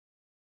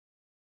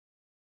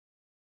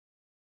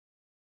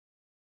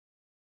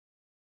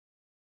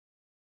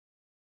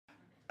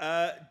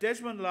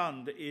Desmond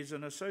Lun is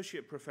an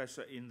associate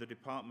professor in the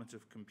Department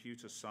of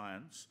Computer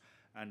Science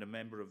and a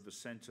member of the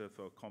Center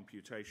for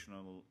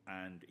Computational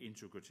and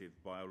Integrative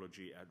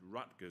Biology at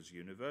Rutgers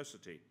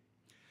University.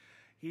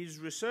 His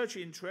research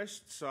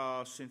interests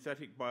are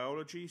synthetic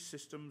biology,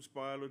 systems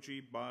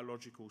biology,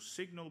 biological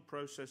signal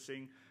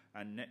processing,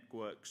 and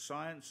network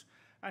science,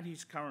 and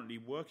he's currently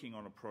working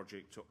on a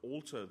project to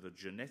alter the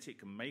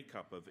genetic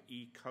makeup of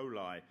E.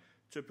 coli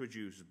to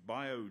produce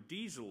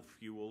biodiesel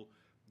fuel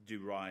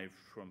derived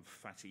from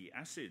fatty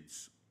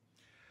acids.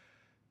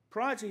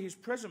 Prior to his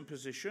present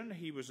position,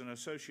 he was an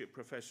associate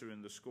professor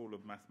in the School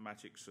of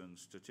Mathematics and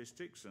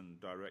Statistics and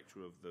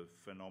director of the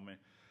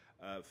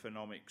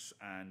Phenomics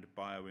and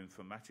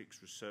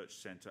Bioinformatics Research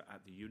Centre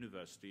at the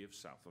University of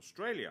South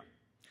Australia.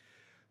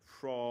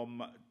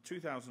 From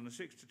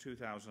 2006 to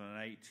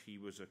 2008, he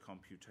was a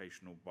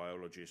computational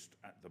biologist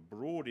at the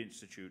Broad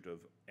Institute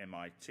of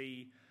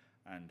MIT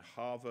and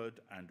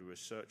Harvard and a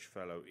research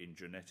fellow in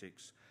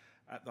genetics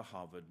at the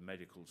Harvard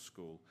Medical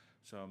School.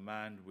 So a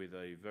man with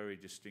a very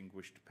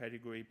distinguished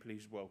pedigree.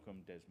 Please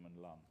welcome Desmond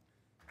Lun.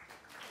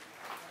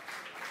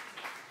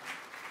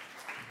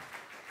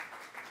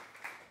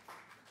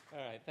 All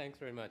right, thanks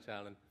very much,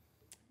 Alan.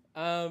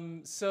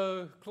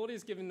 So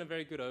Claudia's given a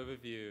very good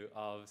overview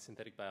of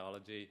synthetic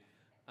biology,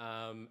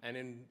 and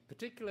in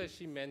particular,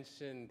 she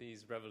mentioned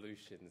these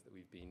revolutions that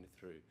we've been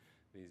through,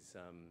 these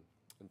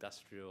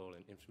industrial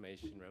and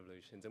information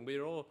revolutions, and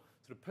we're all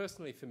sort of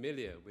personally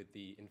familiar with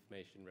the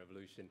information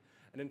revolution.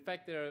 And in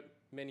fact, there are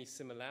many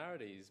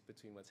similarities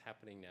between what's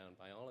happening now in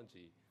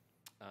biology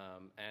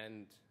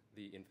and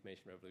the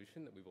information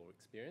revolution that we've all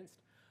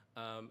experienced.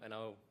 And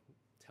I'll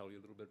tell you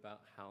a little bit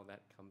about how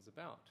that comes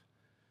about.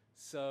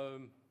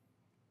 So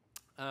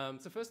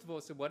first of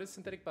all, so what is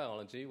synthetic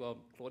biology? Well,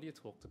 Claudia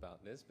talked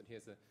about this, but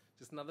here's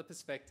just another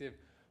perspective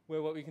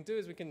where what we can do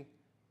is we can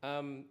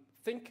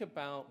think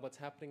about what's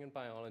happening in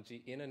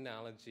biology in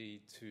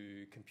analogy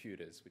to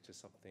computers, which is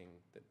something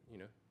that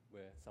we're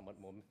somewhat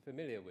more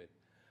familiar with.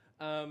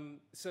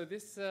 So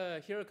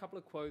here are a couple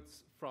of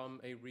quotes from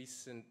a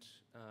recent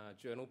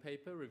journal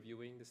paper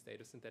reviewing the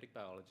state of synthetic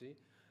biology.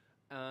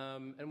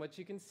 And what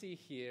you can see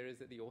here is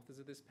that the authors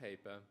of this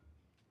paper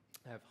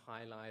have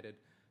highlighted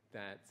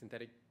that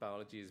synthetic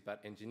biology is about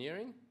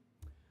engineering,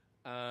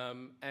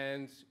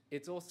 and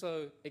it's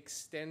also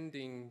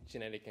extending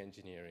genetic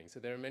engineering. So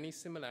there are many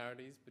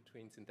similarities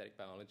between synthetic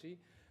biology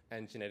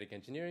and genetic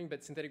engineering,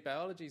 but synthetic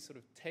biology sort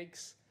of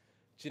takes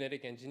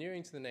genetic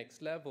engineering to the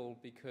next level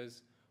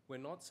because we're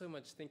not so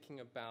much thinking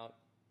about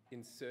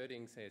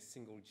inserting, say, a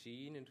single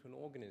gene into an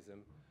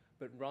organism,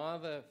 but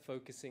rather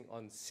focusing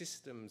on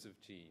systems of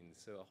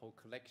genes, so a whole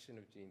collection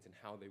of genes and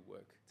how they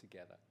work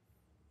together.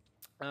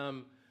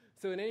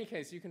 So in any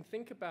case, you can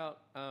think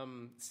about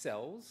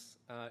cells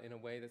in a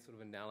way that's sort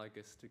of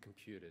analogous to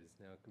computers.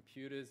 Now,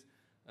 computers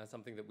are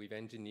something that we've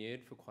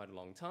engineered for quite a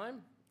long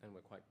time, and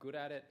we're quite good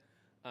at it.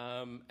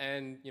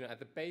 And at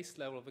the base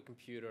level of a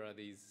computer are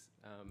these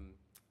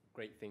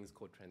great things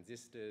called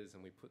transistors,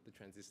 and we put the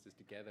transistors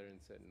together in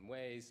certain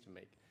ways to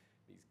make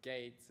these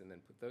gates, and then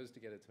put those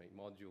together to make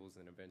modules,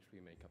 and eventually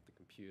make up the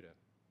computer.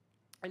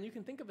 And you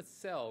can think of a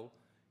cell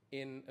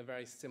in a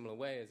very similar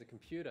way as a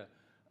computer,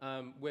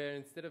 where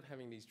instead of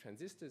having these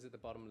transistors at the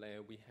bottom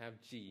layer, we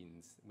have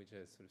genes, which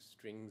are sort of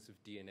strings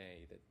of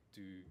DNA that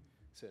do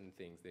certain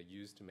things. They're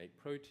used to make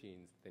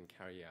proteins, then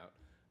carry out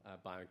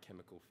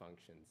biochemical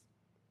functions.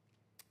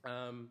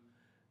 The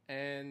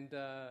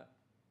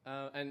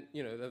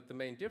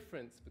main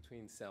difference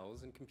between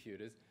cells and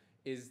computers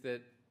is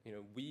that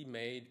we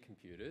made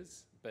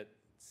computers, but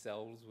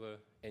cells were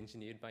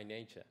engineered by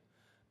nature,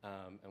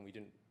 and we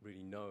didn't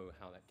really know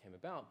how that came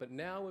about. But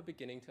now we're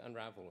beginning to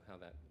unravel how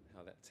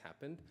that's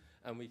happened,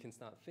 and we can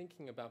start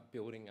thinking about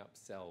building up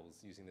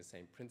cells using the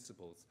same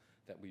principles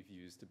that we've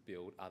used to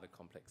build other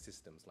complex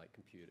systems like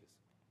computers.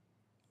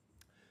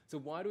 So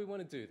why do we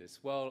want to do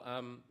this? Well,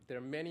 there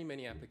are many,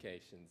 many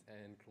applications,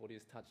 and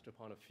Claudia's touched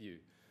upon a few.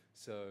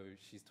 So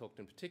she's talked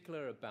in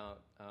particular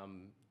about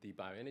the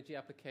bioenergy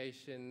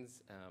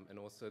applications and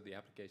also the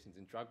applications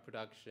in drug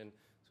production.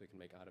 So we can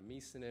make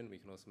artemisinin. We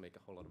can also make a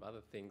whole lot of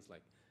other things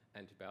like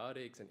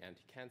antibiotics and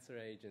anti-cancer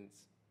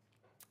agents.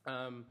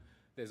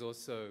 There's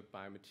also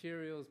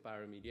biomaterials,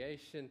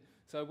 bioremediation.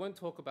 So I won't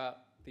talk about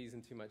these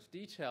in too much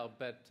detail,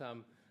 but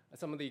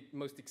some of the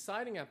most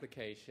exciting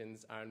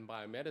applications are in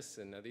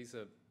biomedicine. Now, these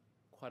are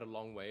quite a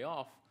long way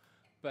off,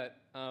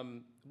 but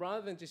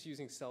rather than just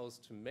using cells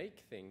to make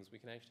things, we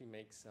can actually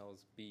make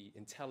cells be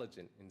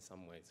intelligent in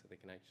some way, so they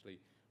can actually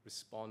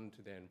respond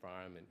to their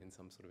environment in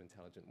some sort of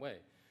intelligent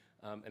way.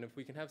 And if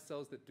we can have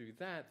cells that do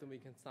that, then we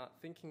can start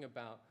thinking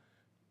about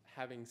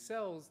having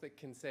cells that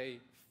can,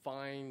 say,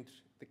 find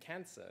the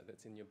cancer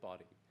that's in your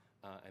body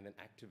and then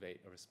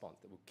activate a response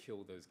that will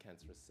kill those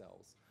cancerous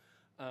cells.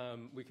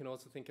 We can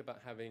also think about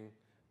having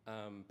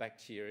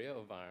bacteria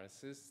or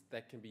viruses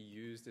that can be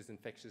used as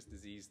infectious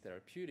disease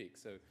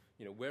therapeutics. So,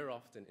 we're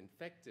often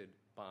infected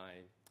by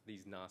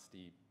these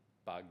nasty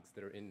bugs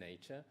that are in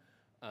nature.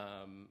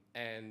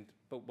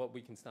 But what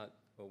we can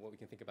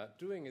think about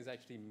doing is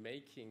actually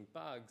making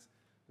bugs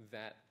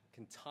that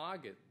can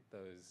target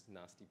those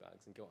nasty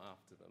bugs and go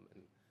after them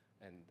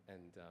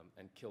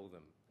and kill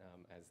them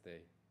as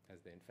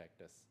they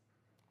infect us.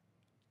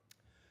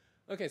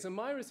 Okay, so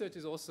my research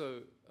is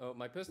also,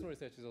 my personal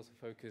research is also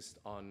focused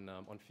on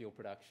fuel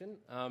production.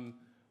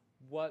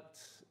 What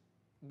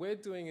we're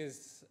doing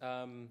is,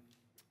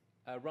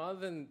 rather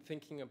than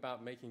thinking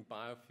about making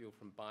biofuel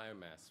from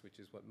biomass, which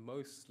is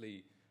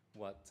mostly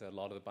what a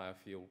lot of the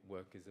biofuel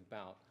work is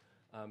about,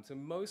 so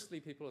mostly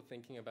people are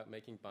thinking about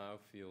making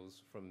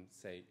biofuels from,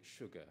 say,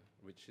 sugar,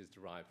 which is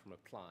derived from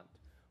a plant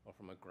or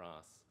from a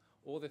grass.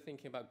 Or they're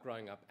thinking about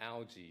growing up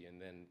algae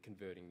and then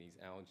converting these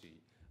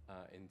algae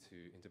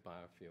into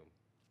biofuel.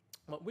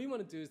 What we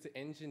want to do is to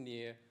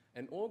engineer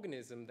an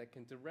organism that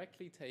can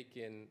directly take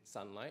in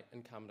sunlight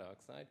and carbon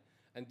dioxide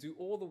and do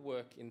all the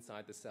work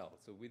inside the cell.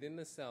 So within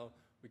the cell,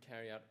 we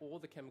carry out all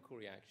the chemical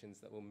reactions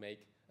that will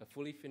make a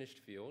fully finished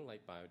fuel,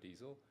 like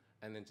biodiesel,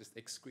 and then just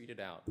excrete it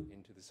out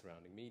into the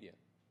surrounding media.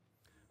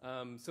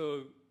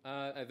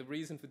 The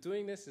reason for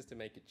doing this is to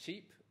make it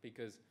cheap,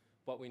 because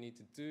what we need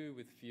to do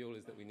with fuel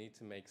is that we need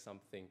to make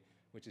something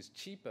which is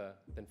cheaper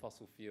than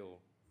fossil fuel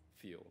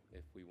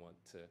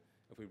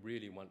if we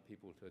really want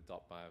people to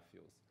adopt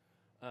biofuels.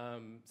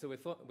 So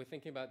we're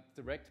thinking about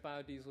direct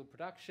biodiesel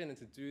production, and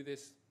to do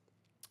this,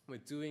 we're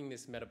doing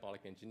this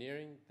metabolic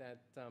engineering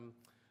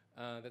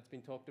that's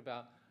been talked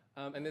about.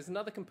 And there's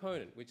another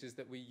component, which is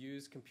that we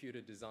use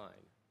computer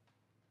design.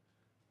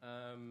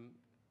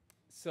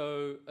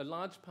 So a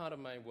large part of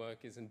my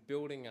work is in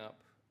building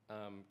up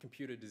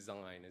computer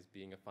design as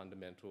being a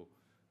fundamental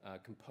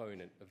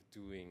component of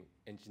doing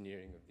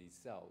engineering of these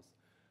cells.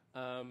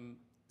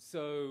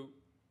 So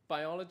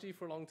biology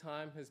for a long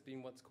time has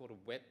been what's called a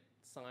wet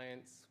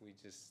science. We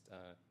just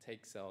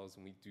take cells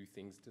and we do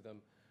things to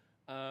them.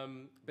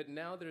 But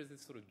now there is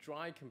this sort of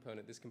dry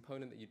component, this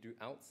component that you do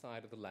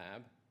outside of the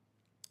lab,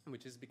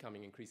 which is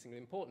becoming increasingly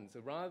important.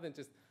 So rather than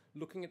just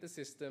looking at the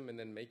system and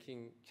then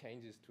making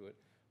changes to it,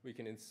 we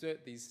can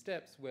insert these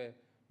steps where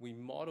we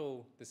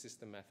model the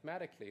system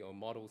mathematically or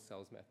model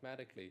cells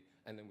mathematically,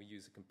 and then we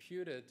use a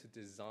computer to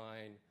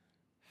design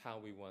how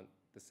we want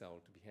the cell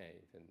to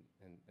behave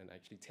and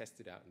actually test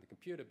it out in the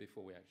computer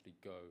before we actually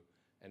go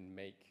and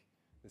make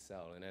the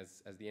cell. And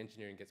as the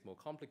engineering gets more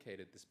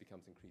complicated, this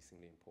becomes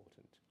increasingly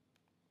important.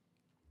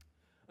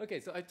 Okay,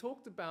 so I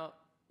talked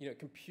about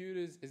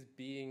computers as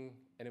being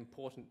an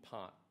important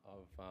part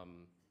of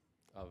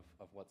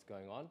what's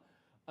going on.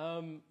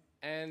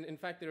 And in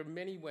fact, there are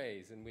many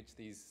ways in which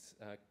these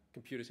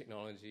computer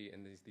technology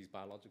and these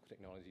biological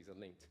technologies are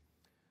linked.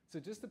 So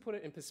just to put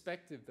it in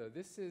perspective, though,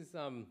 this is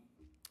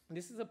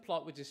a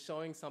plot which is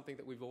showing something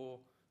that we've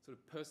all sort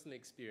of personally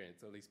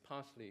experienced, or at least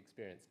partially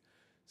experienced.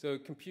 So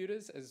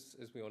computers, as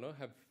we all know,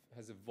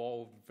 has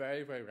evolved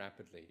very, very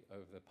rapidly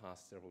over the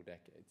past several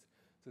decades.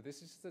 So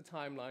this is just a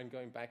timeline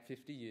going back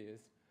 50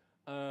 years.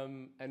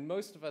 And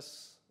most of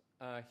us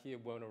here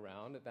weren't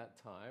around at that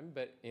time,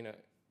 but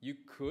you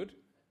could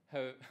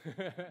have...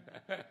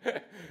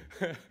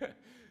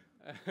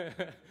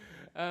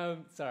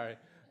 sorry.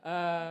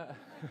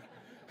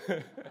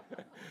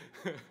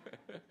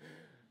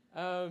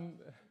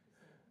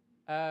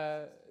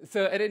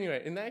 So at any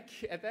rate,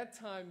 at that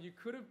time, you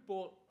could have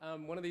bought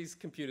one of these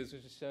computers,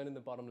 which is shown in the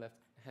bottom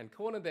left-hand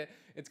corner there.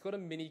 It's got a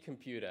mini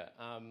computer.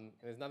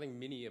 There's nothing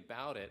mini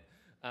about it.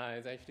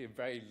 It's actually a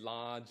very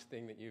large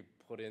thing that you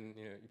put in,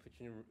 you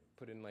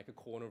put in like a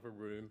corner of a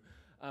room.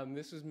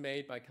 This was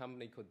made by a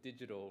company called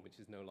Digital, which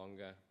is no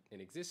longer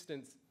in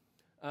existence.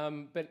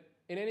 But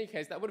in any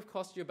case, that would have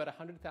cost you about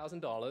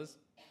 $100,000,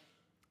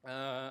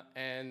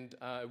 and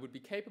it would be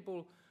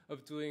capable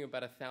of doing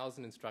about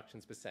 1,000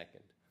 instructions per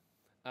second.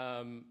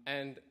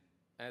 And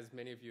as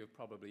many of you have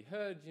probably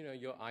heard,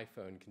 your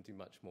iPhone can do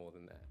much more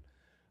than that.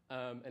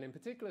 And in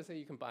particular, say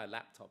you can buy a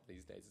laptop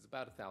these days. It's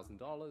about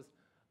 $1,000.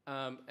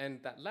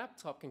 And that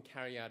laptop can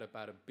carry out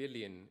about 1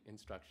 billion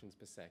instructions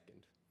per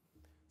second.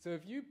 So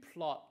if you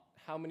plot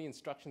how many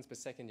instructions per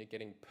second you're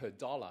getting per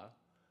dollar,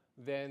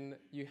 then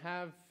you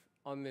have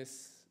on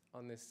this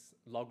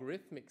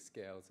logarithmic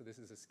scale, so this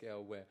is a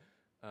scale where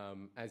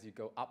as you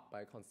go up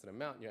by a constant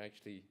amount, you're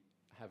actually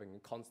having a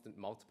constant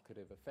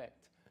multiplicative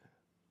effect.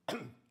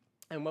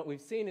 And what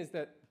we've seen is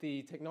that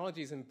the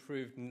technology has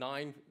improved in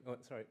 9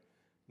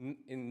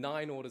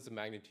 orders of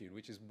magnitude,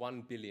 which is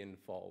 1 billion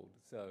fold.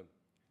 So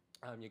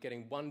you're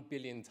getting 1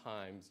 billion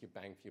times your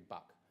bang for your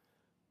buck.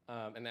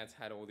 And that's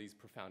had all these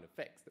profound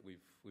effects that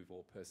we've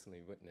all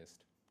personally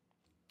witnessed.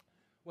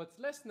 What's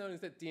less known is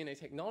that DNA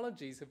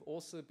technologies have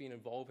also been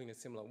evolving in a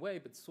similar way,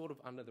 but sort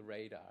of under the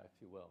radar,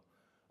 if you will.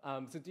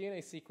 So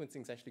DNA sequencing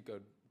has actually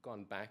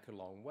gone back a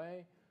long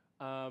way.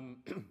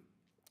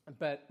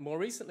 But more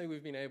recently,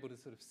 we've been able to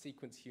sort of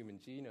sequence human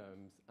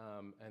genomes,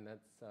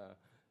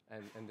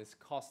 and this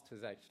cost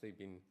has actually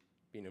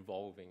been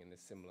evolving in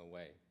this similar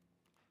way.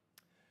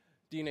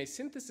 DNA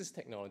synthesis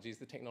technology is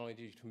the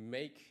technology to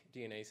make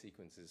DNA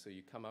sequences. So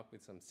you come up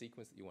with some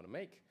sequence that you want to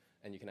make,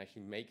 and you can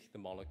actually make the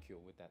molecule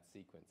with that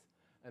sequence.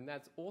 And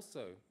that's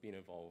also been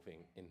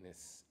evolving in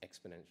this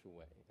exponential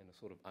way, and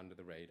sort of under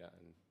the radar,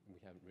 and we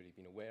haven't really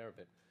been aware of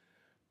it.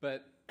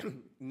 But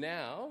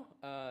now,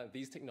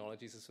 these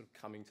technologies are sort of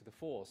coming to the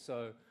fore.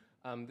 So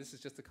this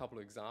is just a couple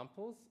of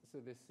examples. So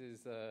this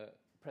is a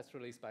press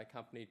release by a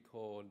company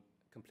called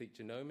Complete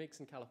Genomics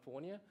in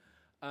California.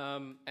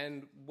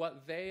 And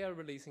what they are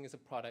releasing is a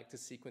product to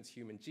sequence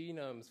human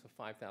genomes for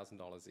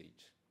 $5,000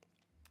 each.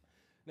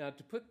 Now,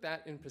 to put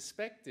that in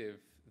perspective,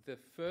 the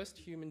first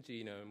human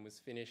genome was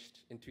finished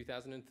in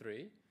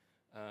 2003,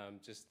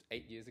 just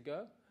 8 years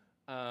ago.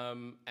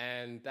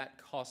 And that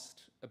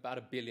cost about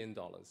 $1 billion. It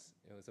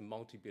was a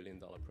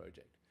multi-billion-dollar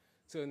project.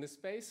 So in the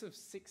space of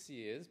 6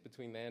 years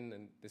between then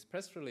and this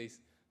press release,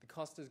 the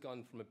cost has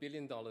gone from $1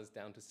 billion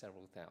down to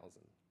several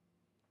thousand.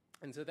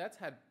 And so that's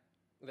had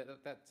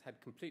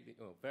completely,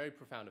 very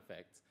profound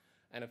effects,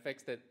 and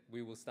effects that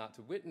we will start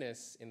to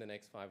witness in the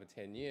next 5 or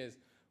 10 years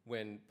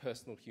when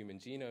personal human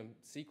genome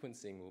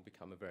sequencing will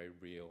become a very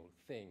real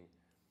thing.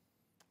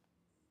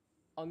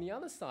 On the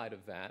other side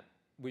of that,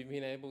 we've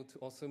been able to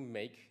also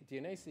make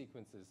DNA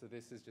sequences. So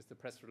this is just a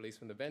press release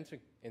from the Venture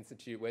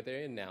Institute where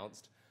they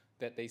announced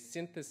that they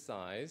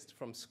synthesized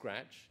from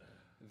scratch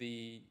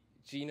the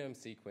genome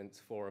sequence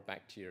for a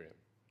bacterium.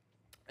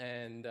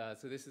 And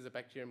so this is a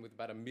bacterium with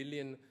about 1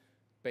 million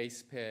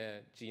base pair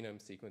genome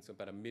sequence, so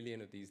about 1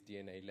 million of these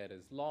DNA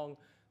letters long.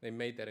 They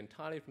made that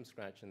entirely from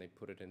scratch and they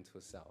put it into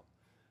a cell.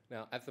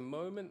 Now, at the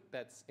moment,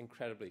 that's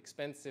incredibly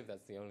expensive.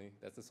 That's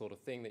the sort of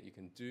thing that you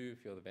can do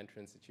if you're the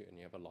Venture Institute and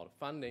you have a lot of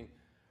funding.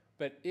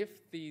 But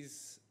if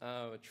these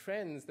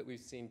trends that we've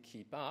seen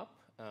keep up,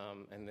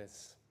 and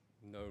there's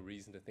no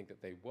reason to think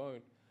that they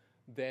won't,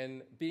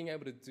 then being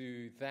able to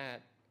do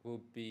that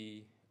will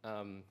be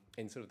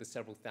in sort of the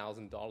several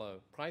 $1,000s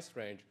price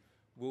range,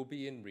 will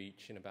be in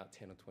reach in about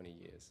 10 or 20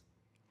 years.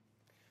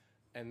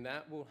 And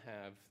that will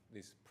have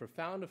these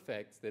profound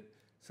effects that,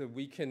 so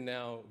we can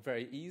now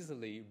very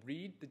easily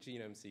read the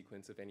genome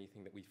sequence of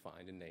anything that we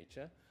find in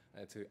nature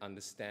to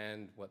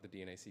understand what the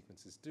DNA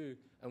sequences do,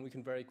 and we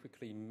can very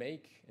quickly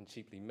make and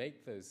cheaply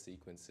make those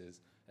sequences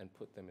and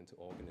put them into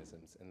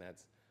organisms. And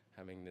that's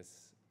having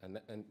this, and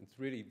it's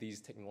really these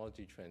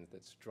technology trends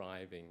that's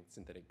driving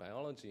synthetic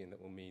biology, and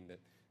that will mean that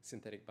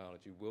synthetic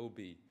biology will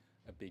be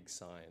a big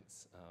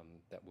science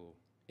that will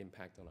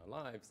impact on our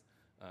lives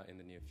in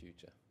the near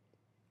future.